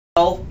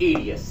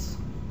12/80ths.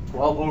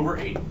 12 over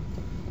 80.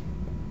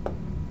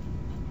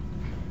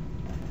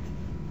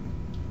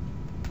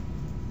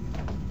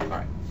 All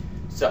right.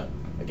 So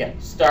again,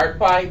 start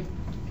by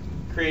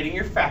creating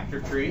your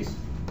factor trees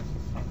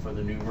for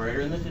the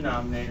numerator and the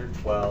denominator,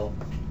 12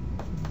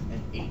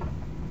 and 8.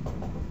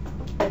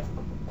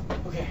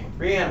 Okay,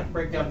 Brianna,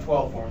 break down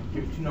 12 for me.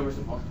 Give me two numbers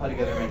that multiply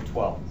together and make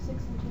 12. 6 and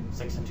 2.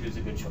 6 and 2 is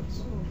a good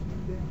choice.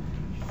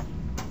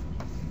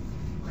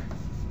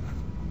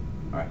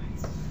 All right.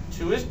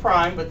 2 is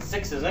prime, but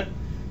 6 isn't.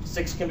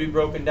 6 can be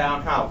broken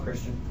down how,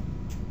 Christian?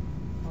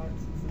 5,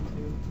 6 and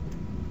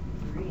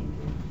 2. 3 and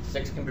 2.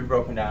 6 can be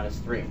broken down as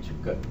 3 and 2.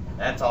 Good.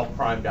 That's all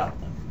primed out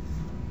then.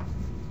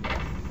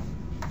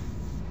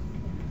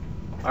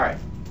 All right.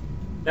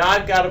 Now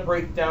I've got to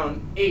break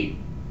down 8.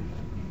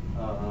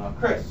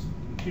 Chris,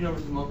 two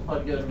numbers to multiply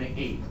together to make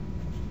 8.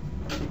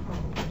 8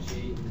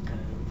 and 10.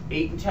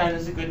 8 and 10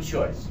 is a good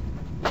choice.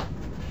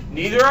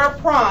 Neither are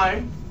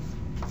prime,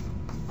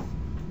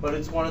 but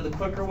it's one of the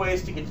quicker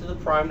ways to get to the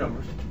prime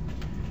numbers.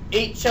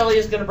 8, Shelley,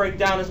 is going to break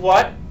down as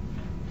what?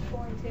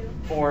 4 and 2.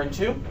 4 and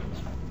 2.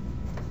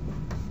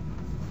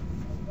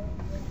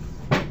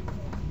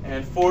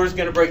 And 4 is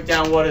going to break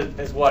down what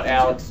as what,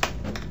 Alex?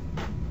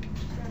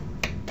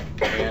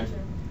 And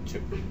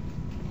 2.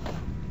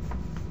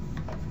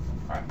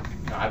 All right.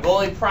 Now I've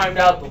only primed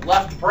out the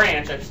left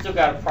branch. I've still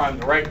got to prime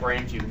the right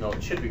branch, even though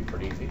it should be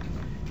pretty easy.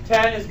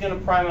 10 is going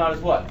to prime out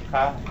as what,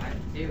 Kyle? 5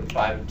 and 2.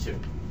 5 and 2.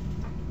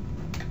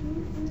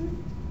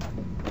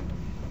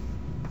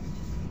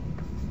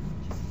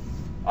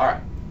 All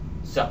right.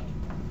 So,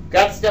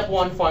 got step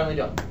 1 finally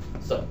done.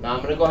 So now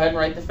I'm going to go ahead and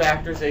write the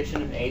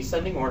factorization in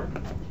ascending order.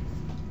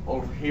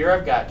 Over here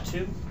I've got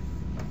 2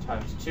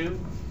 times 2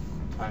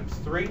 times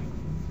 3.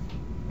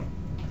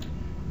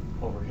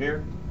 Over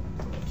here,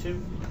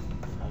 2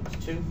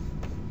 times 2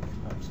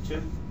 times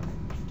 2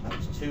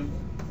 times 2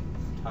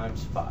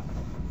 times 5. All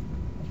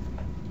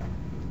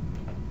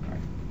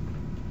right.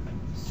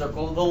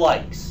 Circle the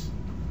likes.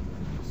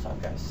 So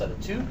I've got a set of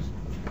 2s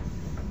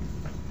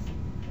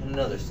and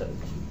another set of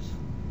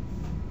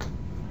 2s.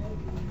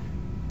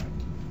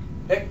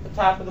 Pick the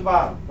top or the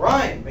bottom.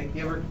 Ryan, make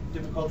the ever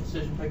difficult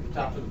decision, pick the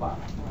top or the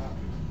bottom.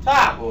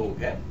 Top,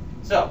 okay.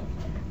 So,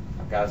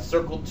 I've got a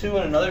circle 2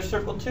 and another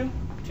circle 2.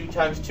 2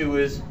 times 2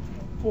 is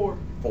 4.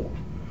 4.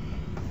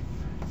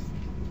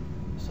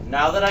 So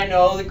now that I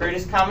know the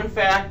greatest common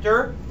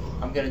factor,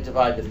 I'm going to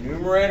divide the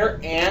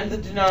numerator and the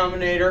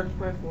denominator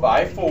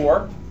by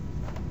 4.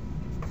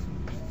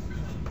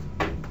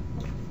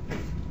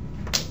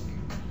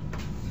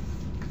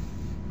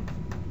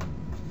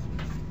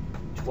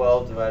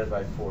 $12 divided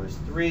by 4 is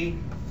 3.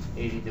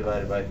 80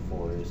 divided by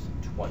 4 is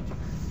 20.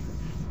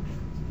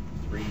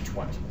 3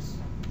 20s.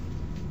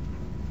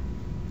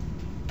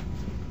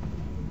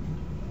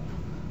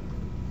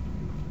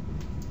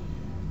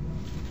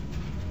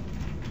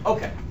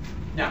 Okay,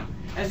 now,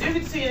 as you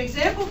can see in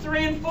example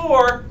 3 and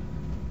 4,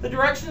 the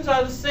directions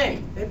are the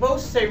same. They both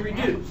say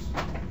reduce.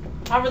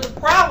 However, the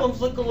problems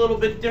look a little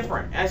bit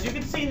different. As you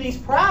can see in these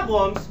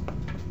problems,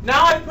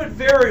 now I've put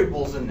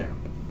variables in there.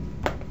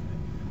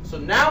 So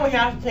now we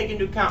have to take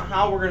into account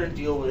how we're going to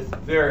deal with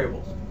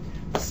variables.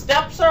 The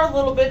steps are a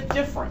little bit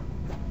different.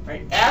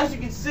 Right? As you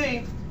can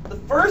see, the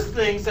first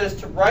thing says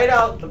to write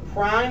out the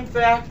prime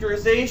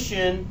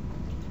factorization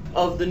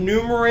of the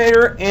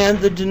numerator and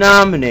the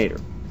denominator.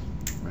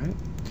 Right?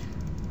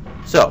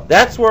 So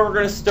that's where we're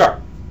going to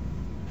start.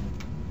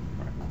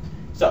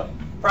 So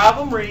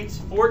problem reads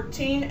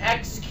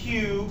 14x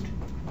cubed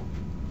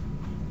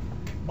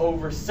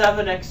over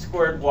 7x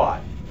squared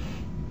y.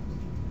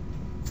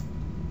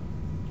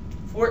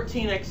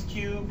 14x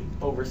cubed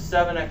over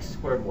 7x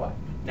squared y.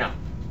 Now,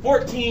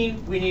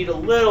 14, we need a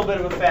little bit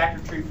of a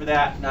factor tree for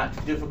that, not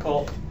too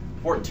difficult.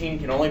 14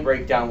 can only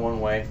break down one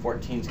way.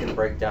 14 is going to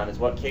break down as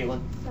what, Caitlin?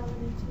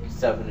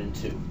 7 and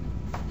 2.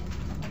 All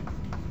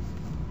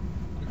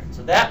right,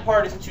 so that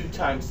part is 2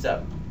 times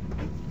 7.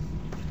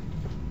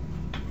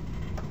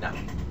 Now,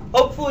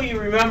 hopefully you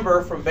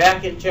remember from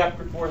back in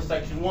chapter 4,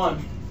 section 1,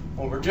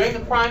 when we're doing the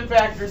prime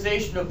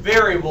factorization of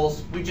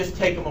variables, we just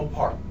take them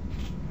apart.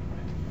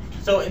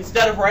 So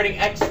instead of writing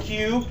x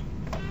cubed,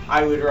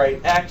 I would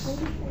write x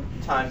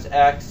times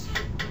x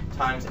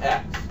times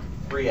x,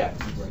 3x.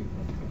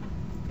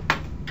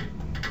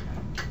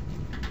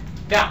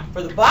 Now,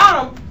 for the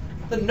bottom,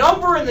 the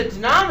number in the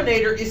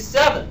denominator is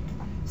 7.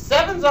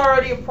 7's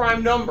already a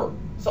prime number,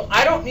 so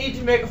I don't need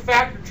to make a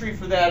factor tree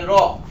for that at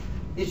all.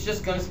 It's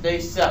just going to stay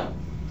 7.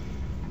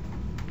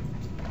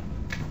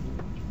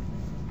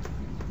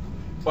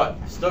 But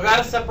still got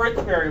to separate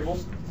the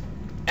variables.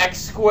 X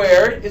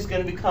squared is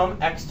going to become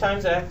x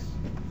times x,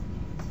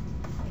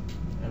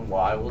 and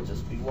y will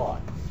just be y.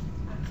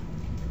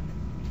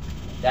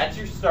 That's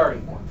your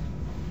starting point.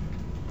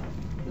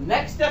 The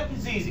next step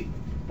is easy.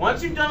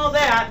 Once you've done all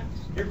that,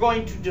 you're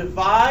going to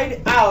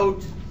divide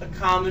out the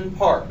common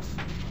parts.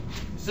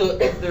 So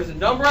if there's a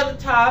number at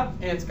the top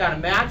and it's got a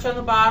match on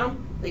the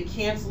bottom, they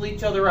cancel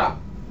each other out.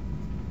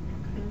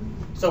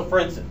 So for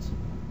instance,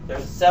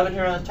 there's a 7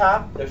 here on the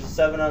top, there's a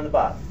 7 on the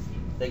bottom.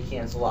 They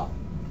cancel out.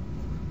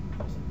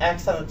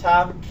 X on the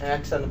top and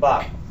X on the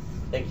bottom.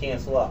 They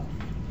cancel out.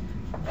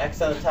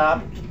 X on the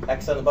top,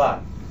 X on the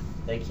bottom.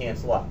 They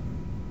cancel out.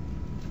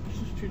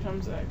 This is 2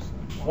 times X.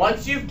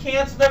 Once you've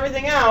canceled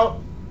everything out,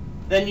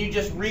 then you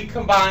just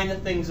recombine the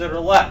things that are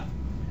left.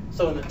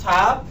 So in the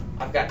top,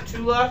 I've got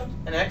 2 left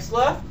and X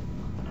left.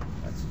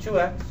 That's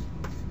 2X.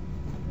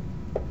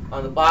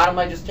 On the bottom,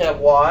 I just have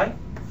Y.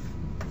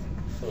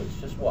 So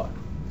it's just Y.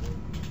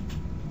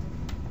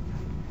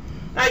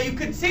 Now you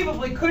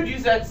conceivably could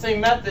use that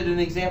same method in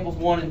examples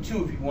 1 and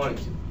 2 if you wanted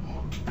to.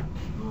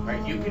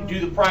 Right? You could do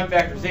the prime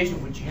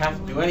factorization, which you have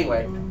to do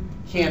anyway,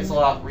 cancel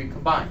out,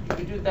 recombine. You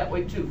could do it that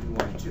way too if you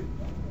wanted to.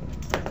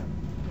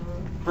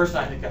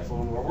 Personally, I think that's a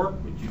little more work,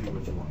 but you do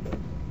what you want.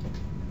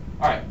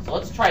 Alright, so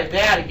let's try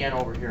that again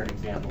over here in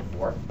example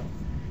 4.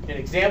 In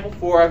example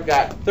 4, I've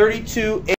got 32